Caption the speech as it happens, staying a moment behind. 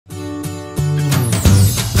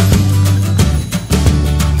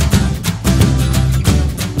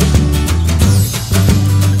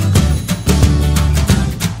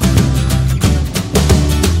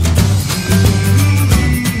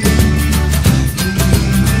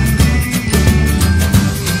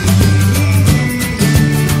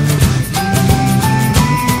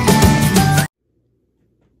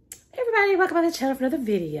the channel for another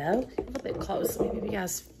video. A little bit close, maybe you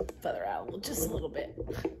guys feather out just a little bit.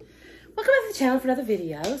 Welcome back to the channel for another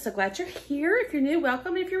video. So glad you're here. If you're new,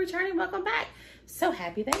 welcome. If you're returning, welcome back. So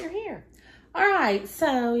happy that you're here. All right,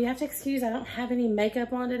 so you have to excuse, I don't have any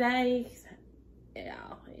makeup on today. Yeah,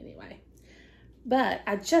 anyway. But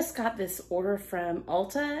I just got this order from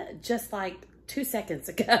Ulta just like 2 seconds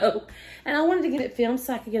ago. And I wanted to get it filmed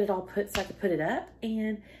so I could get it all put, so I could put it up.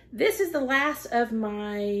 And this is the last of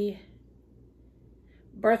my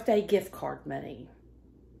birthday gift card money.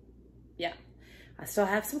 Yeah, I still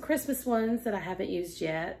have some Christmas ones that I haven't used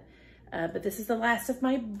yet. But this is the last of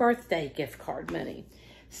my birthday gift card money.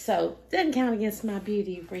 So, doesn't count against my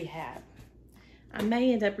beauty rehab. I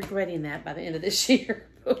may end up regretting that by the end of this year,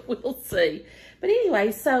 but we'll see. But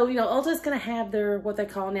anyway, so, you know, Ulta's going to have their, what they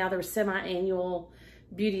call now, their semi-annual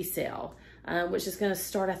beauty sale, which is going to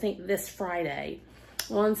start, I think, this Friday.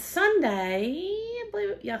 Well, on Sunday, I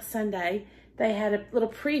believe, yeah, Sunday, they had a little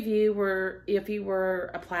preview where if you were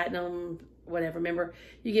a platinum, whatever, remember,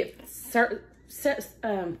 you get certain,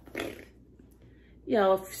 you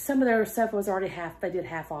know, if some of their stuff was already they did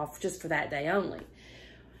half off just for that day only.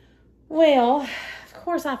 Well, of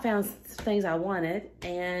course I found things I wanted.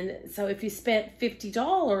 And so if you spent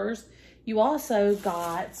 $50, you also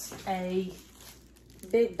got a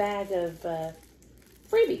big bag of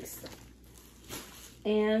freebies.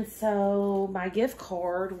 And so my gift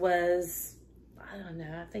card was, I don't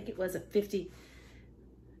know, I think it was a $50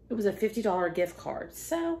 gift card.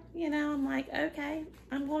 So, you know, I'm like, okay,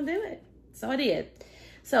 I'm going to do it. So I did.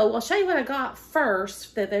 So I'll show you what I got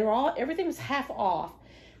first, that they were all, everything was half off.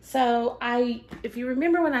 So if you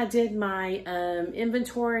remember when I did my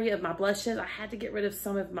inventory of my blushes, I had to get rid of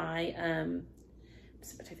some of my,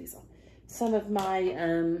 take these off, some of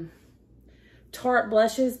my Tarte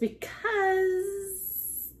blushes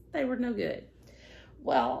because they were no good.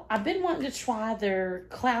 Well, I've been wanting to try their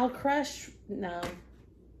Cloud Crush. No,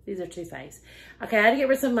 these are Too Faced. Okay, I had to get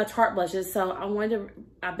rid of some of my Tarte blushes, so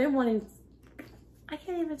I've been wanting, I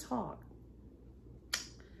can't even talk.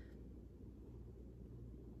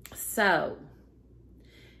 So,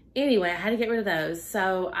 anyway, I had to get rid of those.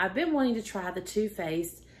 So, I've been wanting to try the Too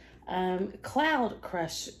Faced Cloud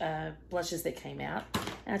Crush blushes that came out.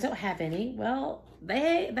 And I don't have any. Well,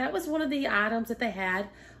 that was one of the items that they had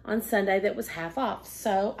on Sunday that was half off.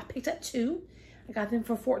 So, I picked up 2. I got them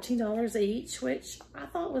for $14 each, which I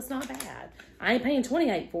thought was not bad. I ain't paying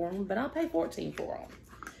 $28 for them, but I'll pay $14 for them.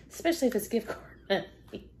 Especially if it's gift card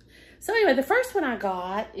money. So anyway, the first one I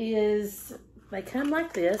got is, they come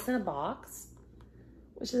like this in a box,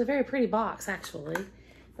 which is a very pretty box, actually.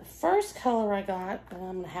 The first color I got, and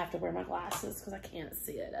I'm going to have to wear my glasses because I can't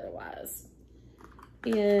see it otherwise,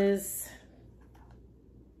 is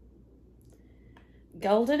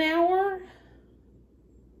Golden Hour.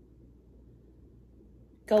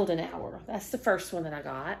 Golden Hour. That's the first one that I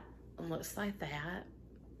got. It looks like that.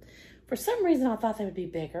 For some reason, I thought they would be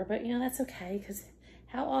bigger, but, you know, that's okay, because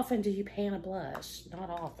how often do you pan a blush? Not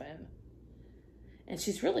often. And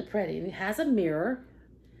she's really pretty. And it has a mirror.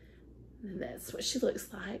 And that's what she looks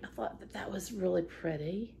like. I thought that was really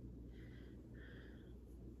pretty.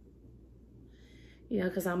 You know,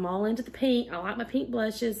 because I'm all into the pink. I like my pink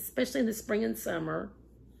blushes, especially in the spring and summer.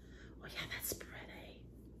 Oh, yeah, that's pretty.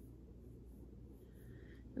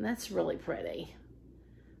 And that's really pretty.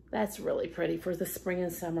 That's really pretty for the spring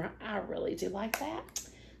and summer. I really do like that.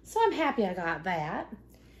 So I'm happy I got that.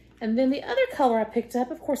 And then the other color I picked up,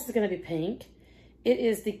 of course, is going to be pink. It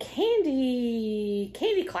is the Candy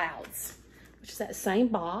Clouds, which is that same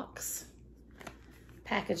box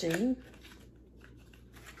packaging.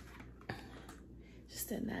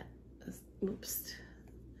 Just in that, oops,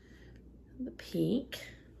 the pink.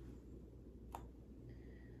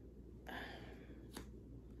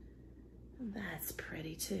 That's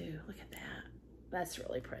pretty too. Look at that. That's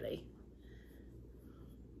really pretty.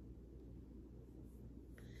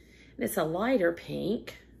 And it's a lighter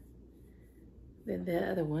pink than the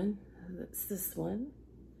other one. That's this one.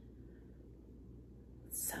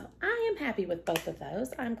 So I am happy with both of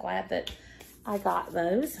those. I'm glad that I got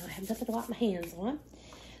those. I have nothing to wipe my hands on.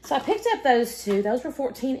 So I picked up those 2. Those were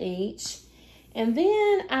 $14 each. And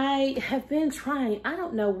then I have been trying, I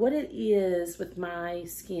don't know what it is with my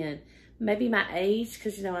skin. Maybe my age,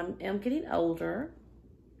 because, you know, I'm getting older.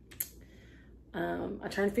 I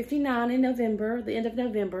turned 59 in November, the end of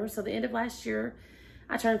November. So the end of last year,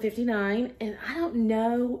 I turned 59. And I don't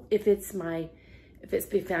know if it's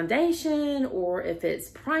the foundation or if it's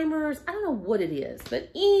primers. I don't know what it is.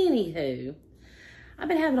 But anywho, I've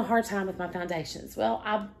been having a hard time with my foundations. Well,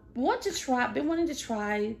 I've been wanting to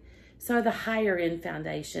try some of the higher end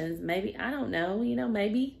foundations. Maybe, I don't know, you know,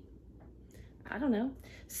 maybe I don't know.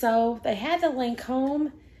 So they had the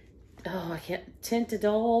Lancome, oh, I can't, Tint to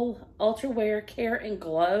Dull Ultra Wear Care and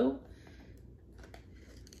Glow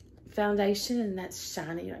foundation, and that's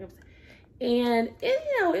shiny. And it,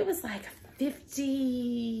 you know, it was like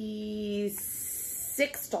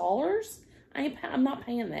 $56. I'm not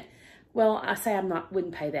paying that. Well, I say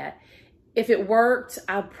wouldn't pay that. If it worked,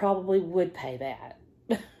 I probably would pay that.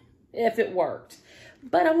 If it worked.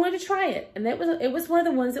 But I wanted to try it. And it was one of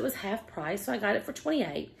the ones that was half price. So I got it for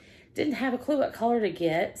 $28. Didn't have a clue what color to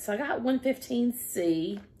get. So I got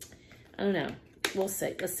 115C. I don't know. We'll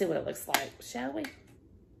see. Let's see what it looks like. Shall we?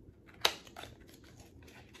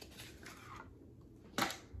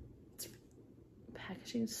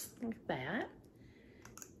 Packaging like that.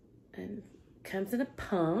 And comes in a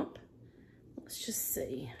pump. Let's just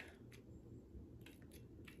see.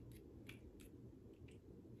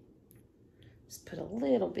 Just put a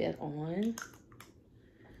little bit on.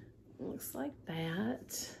 Looks like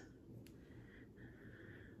that.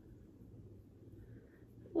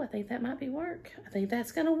 Ooh, I think that might be work. I think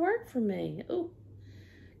that's gonna work for me. Ooh,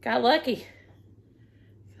 got lucky.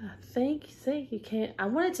 See, you can't. I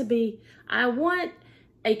want it to be. I wanted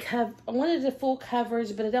a full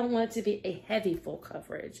coverage, but I don't want it to be a heavy full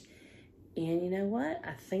coverage. And you know what?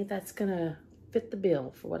 I think that's gonna fit the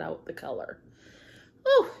bill for the color.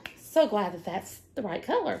 Oh, so glad that that's the right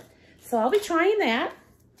color. So I'll be trying that.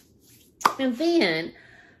 And then,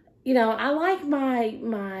 you know, I like my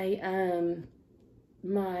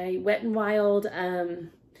Wet n Wild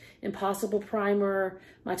Impossible primer,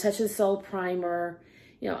 my Touch of the Soul primer,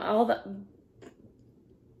 you know,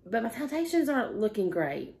 but my foundations aren't looking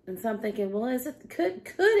great. And so I'm thinking, well, could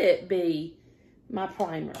it be my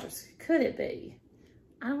primers? Could it be?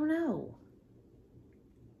 I don't know.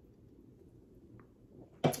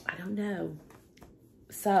 I don't know.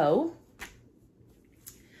 So,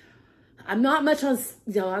 I'm not much on,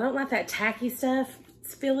 you know, I don't like that tacky stuff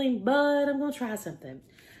feeling, but I'm going to try something.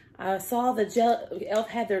 I saw e.l.f.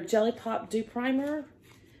 had their Jelly Pop Dew Primer,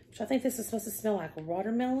 which I think this is supposed to smell like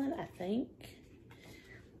watermelon, I think.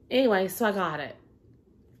 Anyway, so I got it.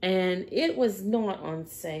 And it was not on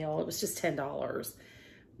sale. It was just $10.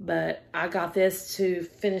 But I got this to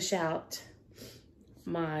finish out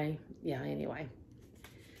my, yeah, anyway.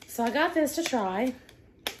 So I got this to try.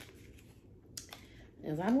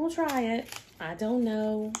 And I'm going to try it. I don't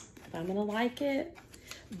know if I'm going to like it.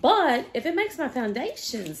 But if it makes my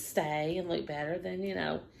foundation stay and look better, then, you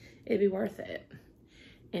know, it'd be worth it.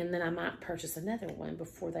 And then I might purchase another one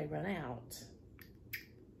before they run out.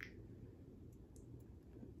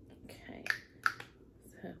 Okay.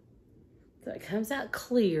 So it comes out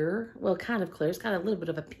clear. Well, kind of clear. It's got a little bit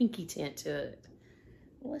of a pinky tint to it.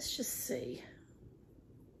 Let's just see.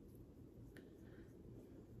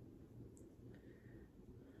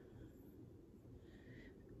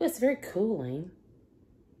 It's very cooling.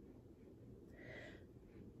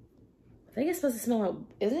 I think it's supposed to smell like,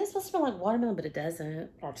 isn't it supposed to smell like watermelon, but it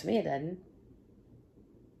doesn't. Or to me, it doesn't.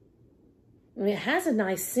 I mean, it has a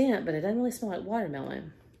nice scent, but it doesn't really smell like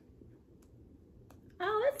watermelon.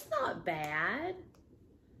 Oh, that's not bad.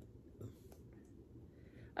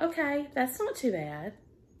 Okay, that's not too bad.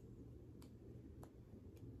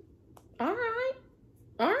 All right.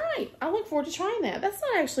 All right. I look forward to trying that. That's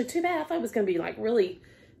not actually too bad. I thought it was going to be like really,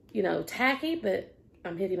 you know, tacky, but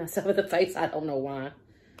I'm hitting myself in the face. I don't know why,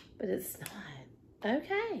 but it's not.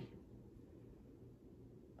 Okay.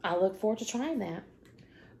 I look forward to trying that.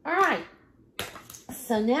 All right.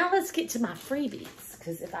 So now let's get to my freebies,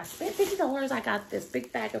 because if I spent $50, I got this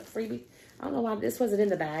big bag of freebies. I don't know why this wasn't in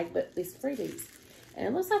the bag, but these freebies. And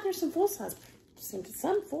it looks like there's some full size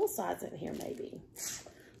in here maybe.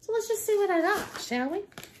 So let's just see what I got, shall we?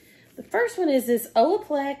 The first one is this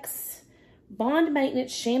Olaplex Bond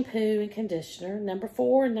Maintenance Shampoo and Conditioner, number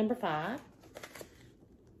 4 and number 5.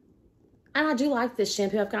 And I do like this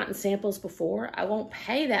shampoo. I've gotten samples before. I won't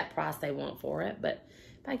pay that price they want for it, but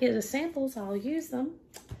if I get the samples, I'll use them.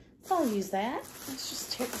 So I'll use that. Let's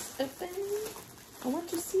just tear this open. I want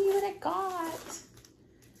to see what I got.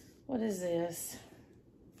 What is this?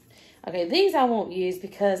 Okay, these I won't use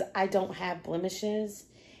because I don't have blemishes.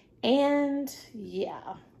 And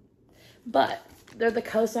yeah, but they're the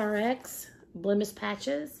CosRX blemish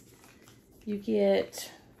patches. You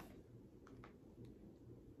get,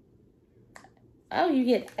 oh, you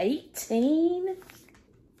get 18.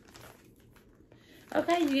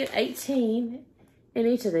 Okay, you get 18 in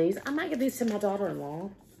each of these. I might give these to my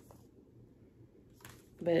daughter-in-law,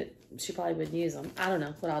 but she probably wouldn't use them. I don't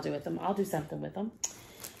know what I'll do with them. I'll do something with them.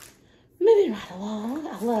 Moving right along.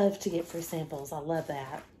 I love to get free samples. I love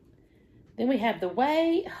that. Then we have the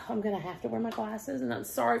Way. I'm going to have to wear my glasses, and I'm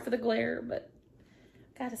sorry for the glare, but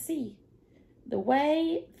gotta see. The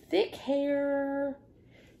Way Thick Hair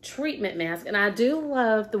Treatment Mask. And I do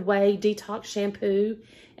love the Way Detox Shampoo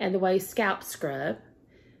and the Way Scalp Scrub,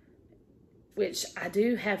 which I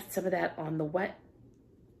do have some of that on the Way.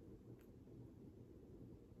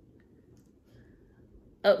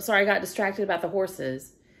 Oh, sorry, I got distracted about the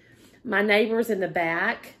horses. My neighbors in the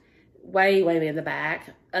back, way in the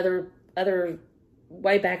back, other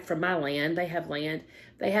way back from my land, they have land.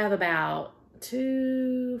 They have about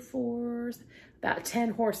 10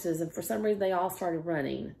 horses, and for some reason they all started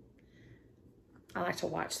running. I like to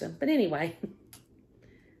watch them. But anyway,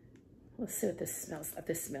 let's see what this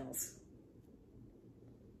smells.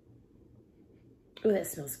 Oh, that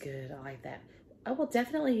smells good. I like that. I will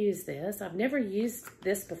definitely use this. I've never used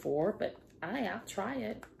this before, but I'll try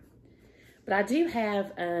it. But I do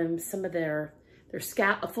have some of their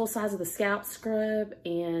scalp, a full size of the scalp scrub,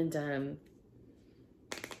 and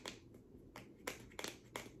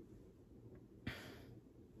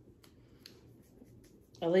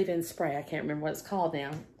a leave-in spray. I can't remember what it's called now.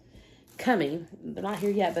 Coming. They're not here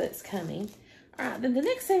yet, but it's coming. All right, then the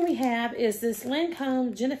next thing we have is this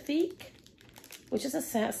Lancome Genifique, which is a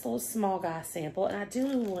little small guy sample, and I do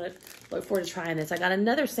want to look forward to trying this. I got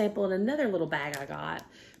another sample in another little bag I got,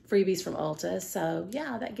 freebies from Ulta. So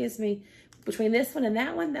yeah, that gives me, between this one and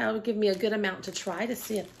that one, that would give me a good amount to try to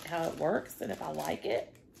see how it works and if I like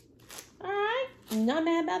it. All right, not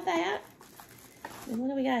mad about that. And what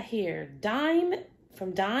do we got here?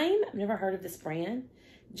 From Dime. I've never heard of this brand.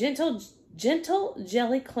 Gentle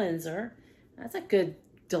Jelly Cleanser. That's a good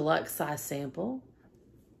deluxe size sample.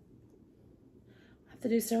 To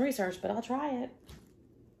do some research, but I'll try it.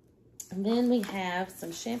 And then we have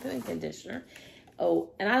some shampoo and conditioner. Oh,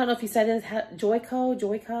 and I don't know if you said it,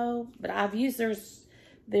 Joico, but I've used their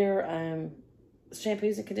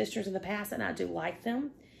shampoos and conditioners in the past, and I do like them.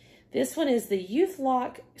 This one is the Youth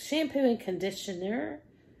Lock shampoo and conditioner.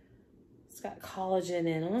 It's got collagen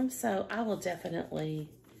in them, so I will definitely.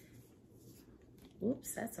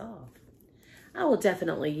 Whoops, that's off. I will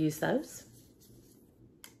definitely use those.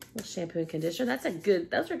 Shampoo and conditioner.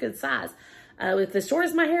 Those are good size. With as short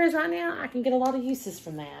as my hair is right now, I can get a lot of uses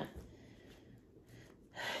from that.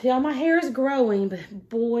 Yeah, my hair is growing, but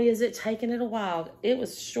boy, is it taking it a while. It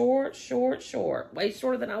was short. Way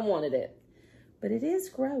shorter than I wanted it. But it is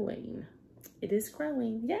growing. It is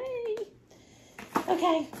growing. Yay!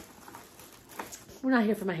 Okay. We're not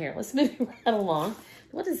here for my hair. Let's move right along.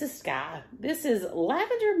 What is this guy? This is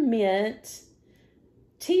Lavender Mint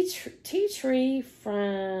Tea Tree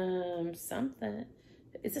from something.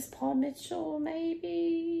 Is this Paul Mitchell,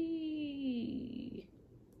 maybe?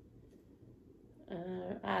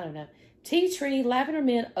 I don't know. Tea Tree Lavender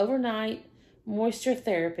Mint Overnight Moisture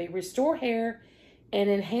Therapy. Restore hair and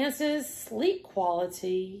enhances sleep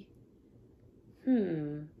quality. I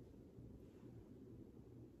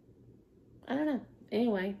don't know.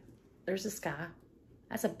 Anyway, there's this guy.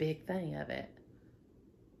 That's a big thing of it.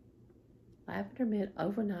 Lavender Mint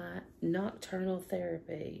Overnight Nocturnal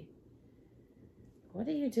Therapy. What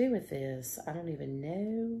do you do with this? I don't even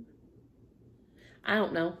know. I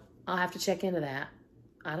don't know. I'll have to check into that.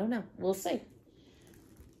 I don't know. We'll see.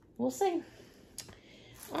 We'll see.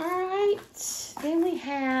 All right. Then we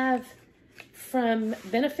have from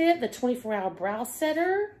Benefit, the 24-hour brow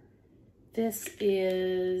setter. This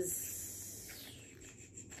is,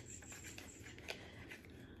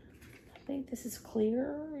 I think this is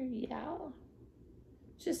clear. Yeah.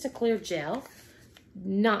 Just a clear gel.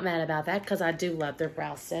 Not mad about that because I do love their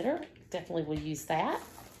brow setter. Definitely will use that.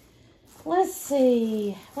 Let's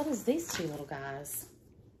see. What is these two little guys?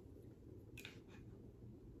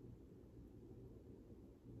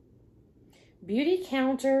 Beauty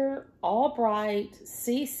Counter All Bright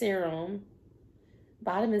C Serum.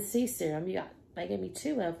 Vitamin C Serum. They gave me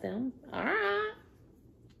 2 of them. All right.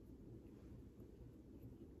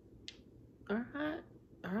 All right.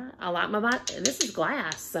 All right. I like my vitamin. And this is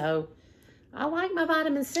glass, so I like my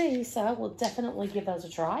vitamin C, so I will definitely give those a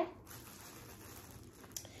try.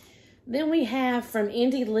 Then we have from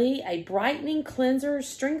Indie Lee a brightening cleanser,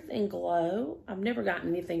 strength and glow. I've never gotten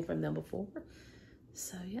anything from them before.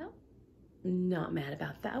 So, yeah, not mad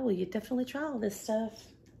about that. Well, you definitely try all this stuff.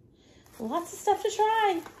 Lots of stuff to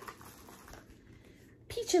try.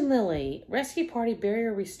 Peach and Lily Rescue Party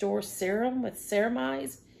Barrier Restore Serum with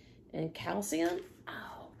ceramides and calcium.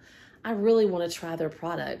 Oh, I really want to try their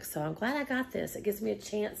products, so I'm glad I got this. It gives me a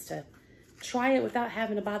chance to try it without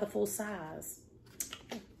having to buy the full size.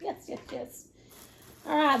 Yes, yes, yes.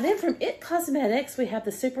 All right, then from It Cosmetics, we have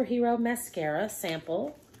the Superhero Mascara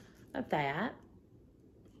sample of that.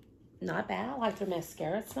 Not bad. I like their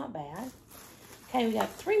mascara. It's not bad. Okay, we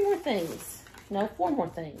got 3 more things. No, 4 more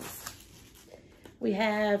things. We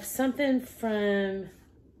have something from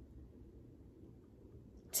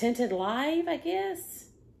Tinted Live, I guess.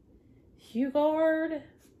 Hugard.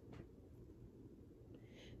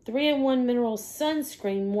 3-in-1 mineral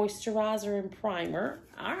sunscreen, moisturizer, and primer.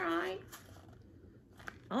 All right.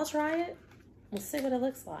 I'll try it. We'll see what it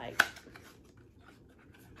looks like.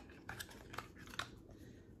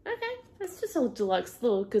 Okay, that's just a deluxe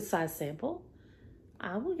little good size sample.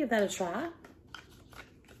 I will give that a try.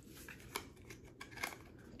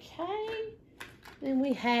 Okay. Then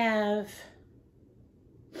we have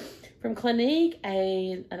from Clinique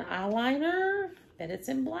an eyeliner, and it's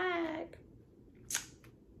in black,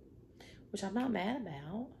 which I'm not mad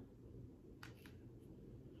about.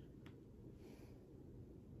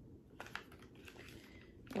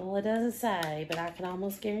 Well, it doesn't say, but I can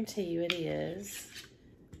almost guarantee you it is.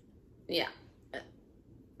 Yeah,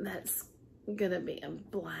 that's gonna be in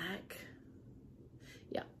black.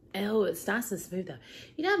 Yeah. Oh, it's nice and smooth though.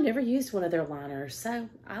 You know, I've never used one of their liners, so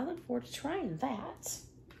I look forward to trying that.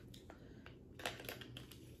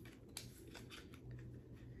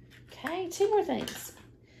 Okay, 2 more things.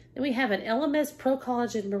 Then we have an LMS Pro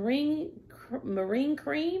Collagen Marine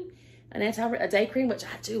Cream, a day cream, which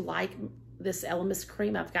I do like this LMS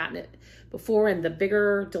cream. I've gotten it before in the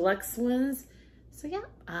bigger deluxe ones. So yeah,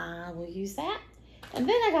 I will use that. And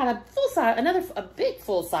then I got a full size, a big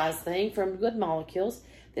full size thing from Good Molecules.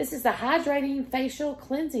 This is the Hydrating Facial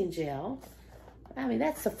Cleansing Gel. I mean,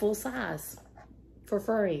 that's the full size for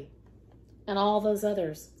free. And all those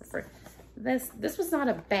others for free. This was not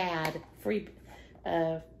a bad freebie,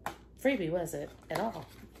 was it, at all?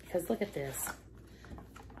 Because look at this.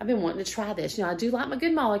 I've been wanting to try this. You know, I do like my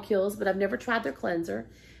Good Molecules, but I've never tried their cleanser.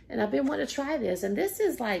 And I've been wanting to try this. And this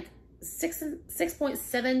is like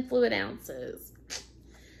 6.7 fluid ounces.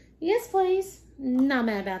 Yes, please. Not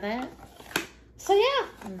mad about that. So yeah,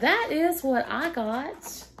 that is what I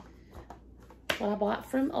got. What I bought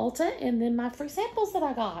from Ulta, and then my free samples that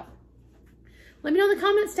I got. Let me know in the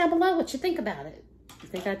comments down below what you think about it. I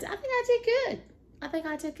think I did good. I think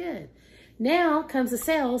I did good. Now comes the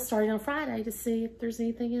sales starting on Friday to see if there's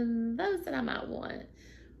anything in those that I might want.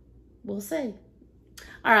 We'll see.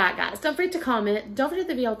 All right, guys, don't forget to comment. Don't forget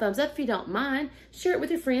to give the video a thumbs up if you don't mind. Share it with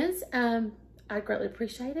your friends. I'd greatly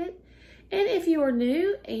appreciate it. And if you are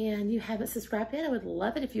new and you haven't subscribed yet, I would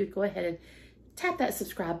love it if you would go ahead and tap that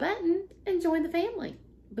subscribe button and join the family.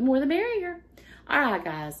 The more the merrier. All right,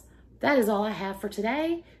 guys, that is all I have for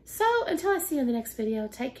today. So until I see you in the next video,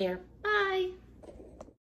 take care.